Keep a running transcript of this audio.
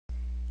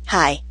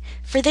Hi,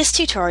 for this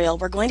tutorial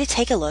we're going to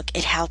take a look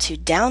at how to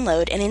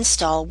download and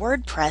install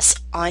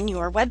WordPress on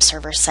your web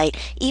server site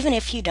even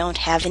if you don't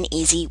have an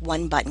easy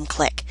one-button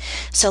click.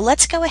 So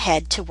let's go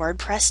ahead to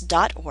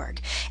wordpress.org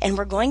and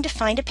we're going to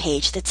find a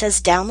page that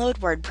says Download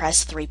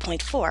WordPress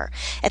 3.4.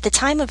 At the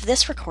time of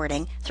this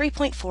recording,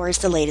 3.4 is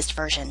the latest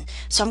version.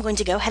 So I'm going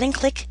to go ahead and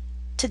click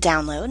to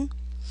download,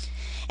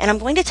 and I'm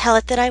going to tell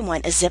it that I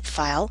want a zip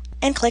file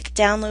and click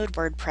Download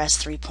WordPress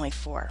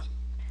 3.4.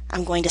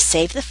 I'm going to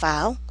save the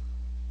file,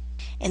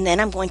 and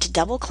then I'm going to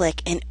double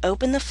click and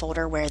open the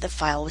folder where the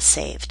file was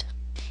saved.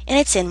 And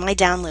it's in my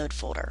download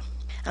folder.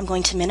 I'm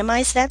going to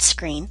minimize that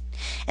screen,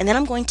 and then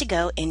I'm going to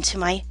go into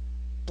my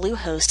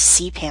Bluehost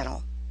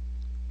cPanel.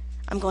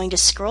 I'm going to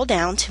scroll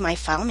down to my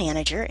file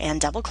manager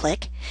and double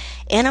click,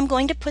 and I'm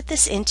going to put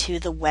this into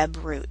the web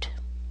root.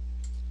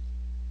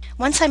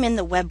 Once I'm in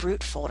the web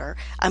root folder,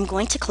 I'm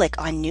going to click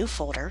on New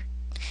Folder,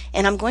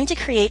 and I'm going to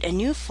create a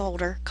new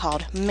folder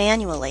called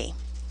Manually,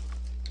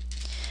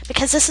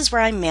 because this is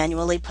where I'm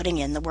manually putting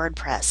in the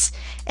WordPress,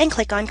 and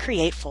click on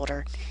Create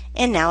Folder,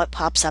 and now it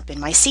pops up in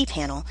my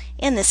cPanel,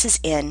 and this is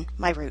in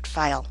my root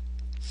file.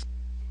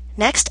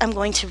 Next, I'm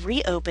going to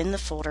reopen the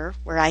folder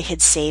where I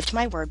had saved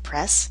my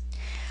WordPress.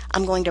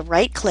 I'm going to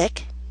right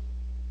click,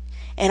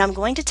 and I'm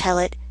going to tell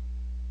it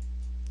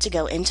to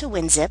go into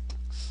WinZip,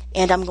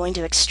 and I'm going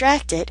to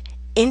extract it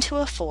into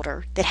a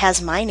folder that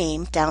has my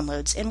name,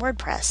 Downloads, and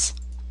WordPress.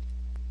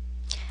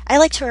 I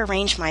like to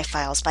arrange my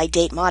files by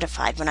date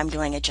modified when I'm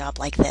doing a job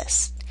like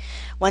this.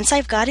 Once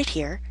I've got it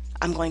here,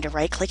 I'm going to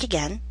right click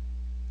again,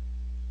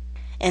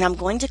 and I'm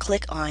going to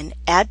click on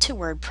Add to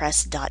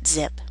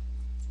WordPress.zip.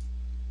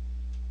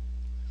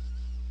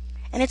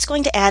 And it's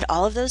going to add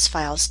all of those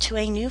files to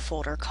a new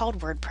folder called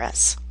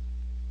WordPress.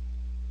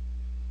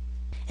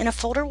 And a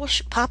folder will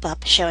pop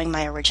up showing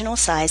my original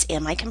size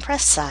and my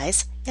compressed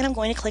size, and I'm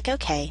going to click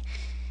OK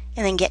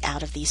and then get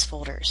out of these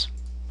folders.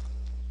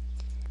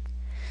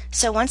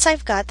 So once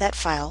I've got that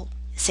file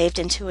saved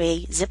into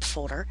a zip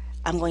folder,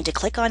 I'm going to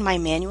click on my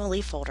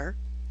Manually folder,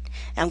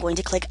 I'm going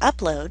to click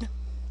Upload,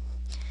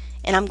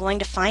 and I'm going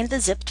to find the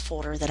zipped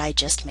folder that I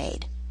just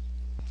made.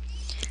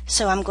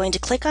 So I'm going to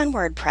click on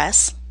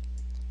WordPress,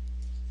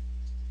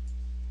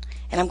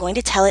 and I'm going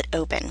to tell it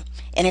Open,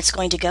 and it's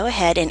going to go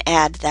ahead and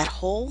add that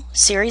whole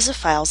series of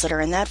files that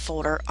are in that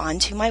folder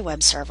onto my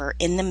web server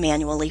in the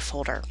Manually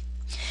folder.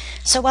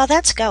 So while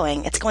that's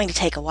going, it's going to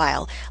take a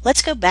while,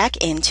 let's go back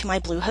into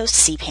my Bluehost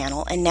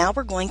cPanel, and now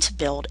we're going to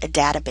build a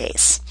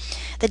database.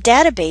 The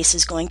database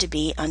is going to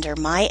be under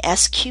My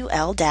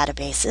SQL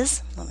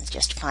Databases. Let me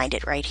just find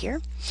it right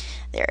here.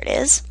 There it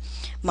is.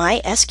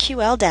 My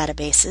SQL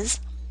Databases.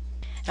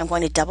 I'm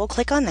going to double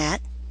click on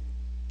that,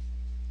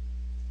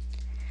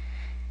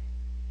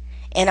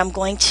 and I'm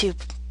going to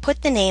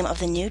put the name of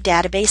the new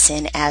database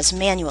in as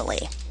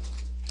Manually,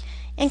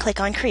 and click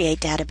on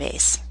Create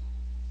Database.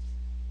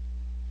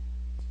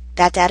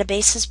 That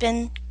database has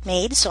been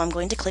made, so I'm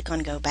going to click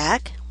on Go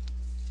Back,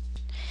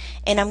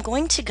 and I'm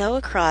going to go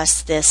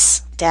across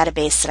this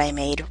database that I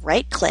made,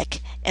 right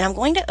click, and I'm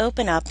going to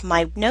open up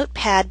my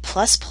Notepad++,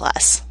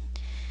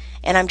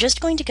 and I'm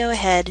just going to go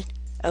ahead,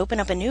 open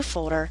up a new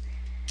folder,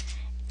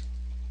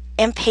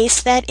 and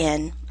paste that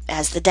in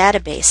as the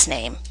database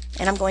name,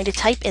 and I'm going to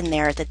type in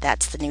there that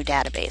that's the new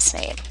database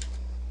name.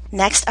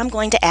 Next, I'm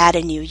going to add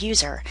a new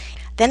user.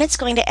 Then it's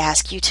going to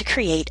ask you to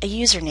create a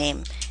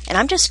username, and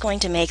I'm just going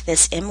to make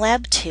this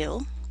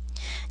imlab2.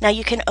 Now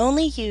you can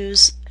only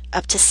use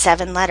up to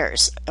 7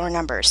 letters or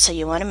numbers, so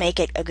you want to make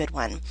it a good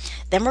one.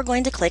 Then we're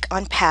going to click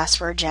on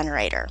Password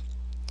Generator.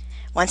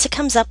 Once it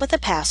comes up with a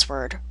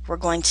password, we're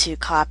going to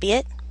copy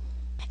it,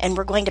 and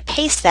we're going to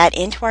paste that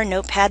into our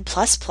Notepad++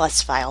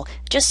 file,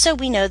 just so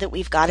we know that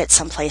we've got it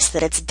someplace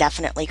that it's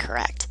definitely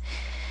correct.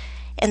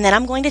 And then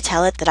I'm going to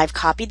tell it that I've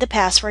copied the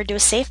password to a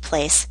safe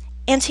place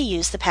and to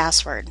use the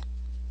password.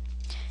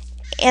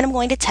 And I'm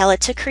going to tell it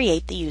to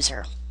create the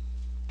user.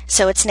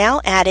 So it's now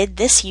added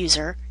this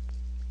user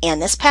and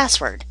this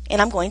password,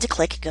 and I'm going to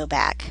click Go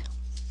Back.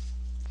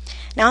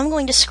 Now I'm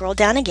going to scroll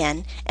down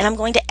again, and I'm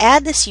going to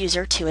add this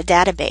user to a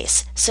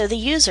database. So the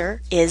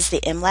user is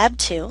the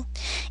imlab2,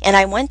 and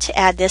I want to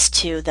add this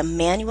to the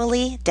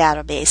Manually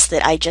database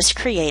that I just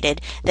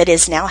created that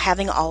is now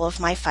having all of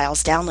my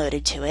files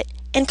downloaded to it,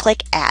 and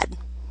click Add.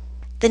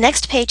 The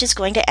next page is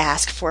going to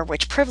ask for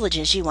which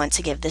privileges you want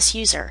to give this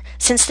user.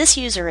 Since this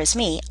user is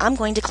me, I'm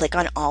going to click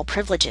on All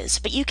Privileges,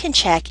 but you can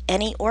check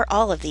any or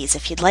all of these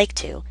if you'd like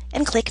to,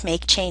 and click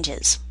Make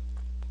Changes,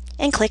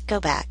 and click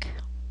Go Back.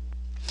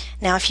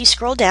 Now if you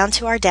scroll down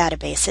to our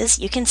databases,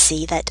 you can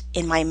see that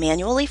in my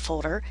Manually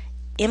folder,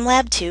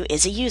 imlab2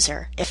 is a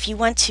user. If you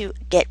want to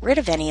get rid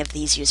of any of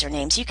these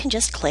usernames, you can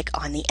just click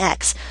on the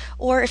X,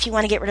 or if you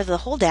want to get rid of the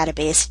whole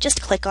database,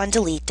 just click on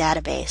Delete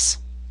Database.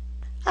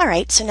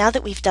 Alright, so now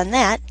that we've done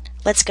that,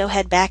 let's go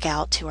head back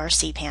out to our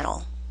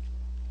cPanel.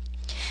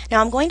 Now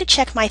I'm going to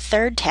check my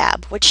third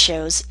tab, which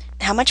shows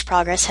how much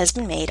progress has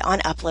been made on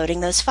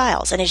uploading those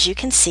files. And as you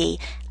can see,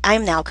 I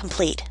am now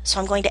complete. So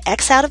I'm going to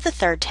X out of the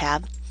third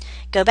tab,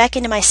 go back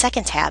into my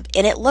second tab,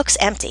 and it looks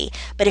empty.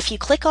 But if you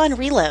click on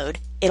Reload,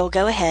 it'll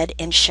go ahead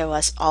and show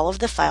us all of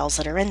the files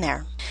that are in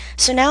there.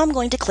 So now I'm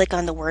going to click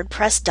on the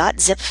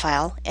WordPress.zip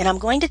file and I'm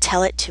going to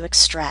tell it to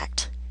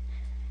extract,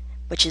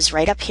 which is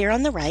right up here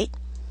on the right.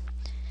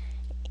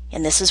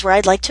 And this is where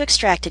I'd like to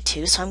extract it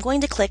to, so I'm going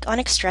to click on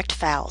Extract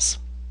Files.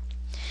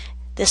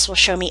 This will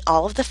show me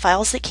all of the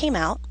files that came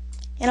out,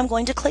 and I'm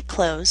going to click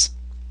Close.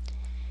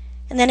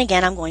 And then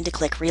again I'm going to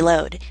click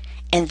Reload.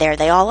 And there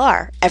they all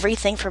are,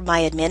 everything from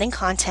my admin and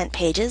content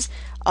pages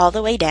all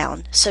the way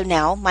down. So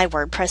now my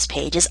WordPress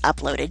page is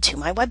uploaded to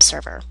my web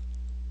server.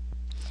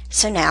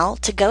 So now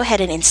to go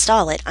ahead and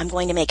install it, I'm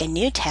going to make a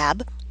new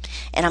tab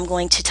and I'm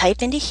going to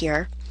type into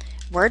here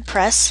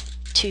WordPress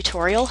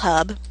Tutorial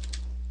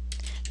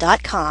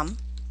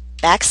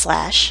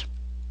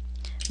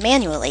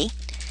Hub.com/manually,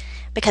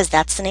 because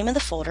that's the name of the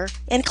folder,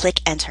 and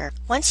click Enter.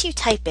 Once you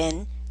type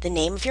in the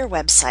name of your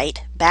website,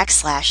 /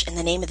 and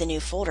the name of the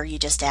new folder you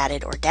just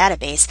added or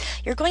database,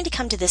 you're going to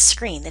come to this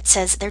screen that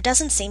says there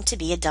doesn't seem to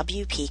be a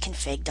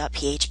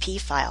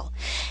wp-config.php file.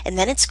 And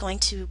then it's going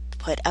to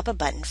put up a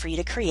button for you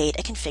to create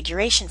a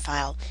configuration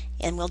file,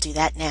 and we'll do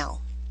that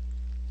now.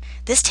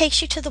 This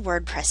takes you to the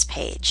WordPress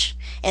page,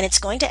 and it's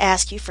going to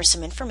ask you for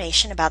some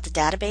information about the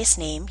database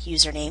name,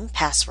 username,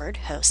 password,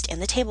 host,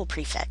 and the table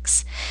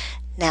prefix.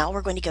 Now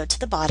we're going to go to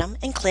the bottom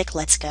and click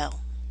Let's Go.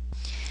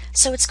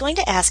 So it's going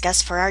to ask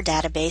us for our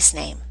database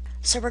name.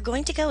 So we're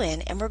going to go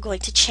in and we're going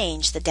to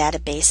change the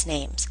database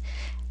names.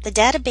 The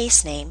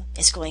database name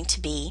is going to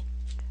be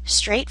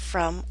straight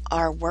from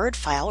our Word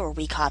file where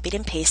we copied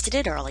and pasted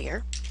it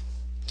earlier.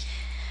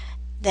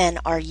 Then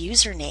our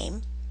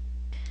username,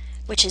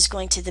 which is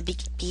going to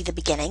be the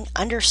beginning,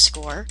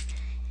 underscore,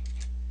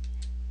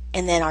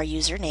 and then our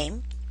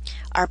username,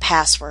 our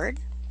password,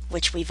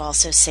 which we've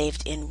also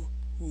saved in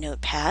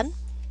Notepad,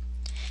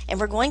 and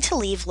we're going to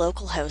leave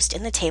localhost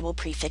in the table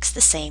prefix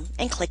the same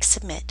and click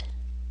Submit.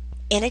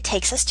 And it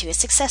takes us to a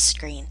success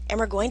screen, and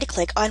we're going to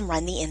click on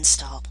Run the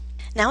Install.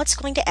 Now it's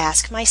going to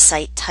ask my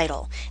site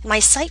title, and my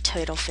site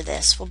title for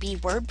this will be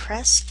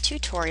WordPress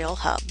Tutorial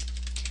Hub.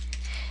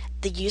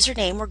 The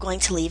username we're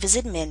going to leave as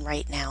admin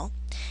right now,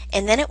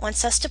 and then it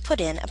wants us to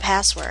put in a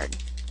password.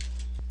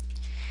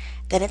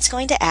 Then it's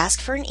going to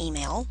ask for an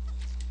email.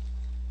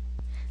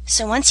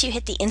 So once you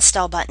hit the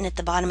install button at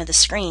the bottom of the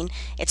screen,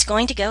 it's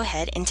going to go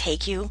ahead and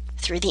take you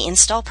through the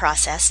install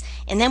process,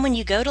 and then when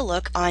you go to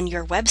look on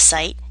your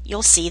website,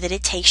 you'll see that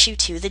it takes you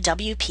to the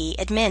WP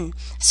admin.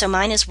 So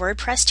mine is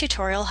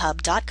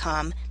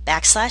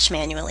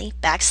WordPressTutorialHub.com/manually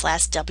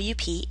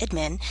 /WP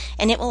admin,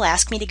 and it will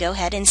ask me to go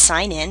ahead and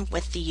sign in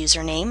with the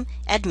username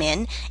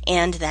admin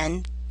and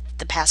then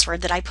the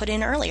password that I put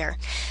in earlier.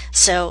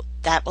 So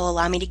that will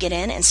allow me to get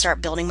in and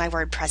start building my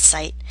WordPress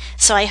site.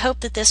 So I hope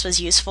that this was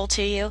useful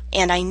to you,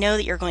 and I know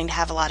that you're going to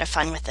have a lot of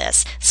fun with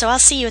this. So I'll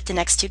see you at the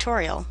next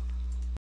tutorial.